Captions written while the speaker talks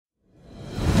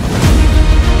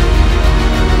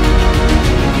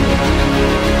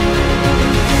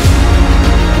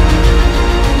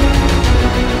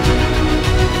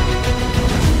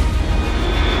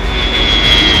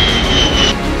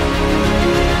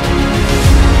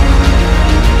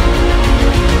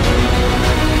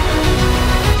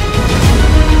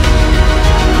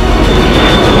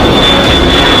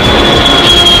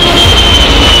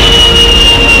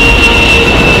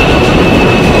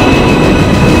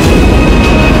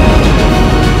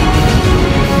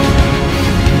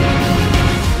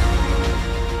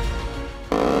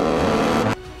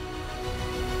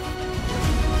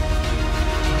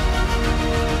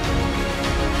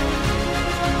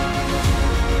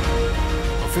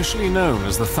officially known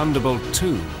as the Thunderbolt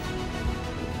II,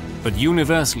 but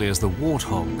universally as the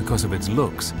Warthog because of its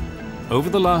looks. Over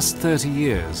the last 30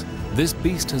 years, this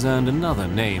beast has earned another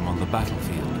name on the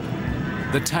battlefield,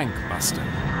 the Tank Buster.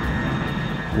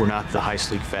 We're not the high,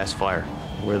 sleek, fast flyer.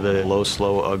 We're the low,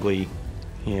 slow, ugly,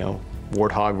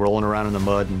 Warthog rolling around in the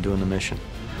mud and doing the mission.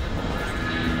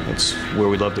 That's where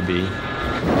we love to be.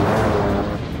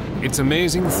 Its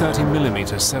amazing 30mm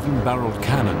 7-barreled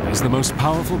cannon is the most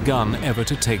powerful gun ever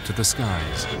to take to the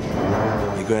skies.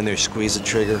 You go in there, squeeze the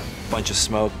trigger, bunch of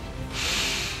smoke.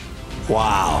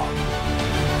 Wow.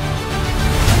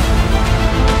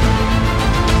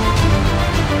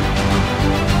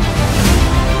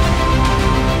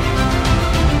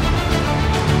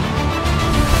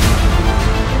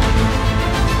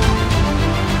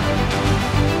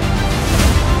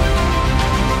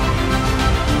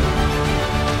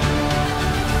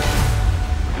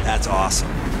 That's awesome.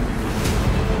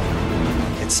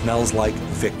 It smells like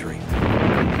victory.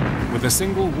 With a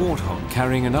single Warthog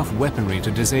carrying enough weaponry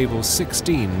to disable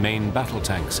 16 main battle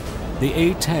tanks, the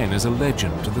A-10 is a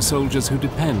legend to the soldiers who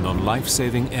depend on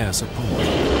life-saving air support.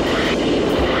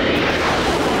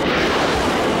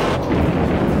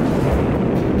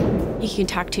 You can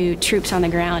talk to troops on the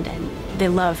ground and they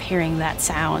love hearing that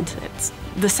sound. It's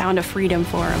the sound of freedom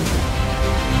for them.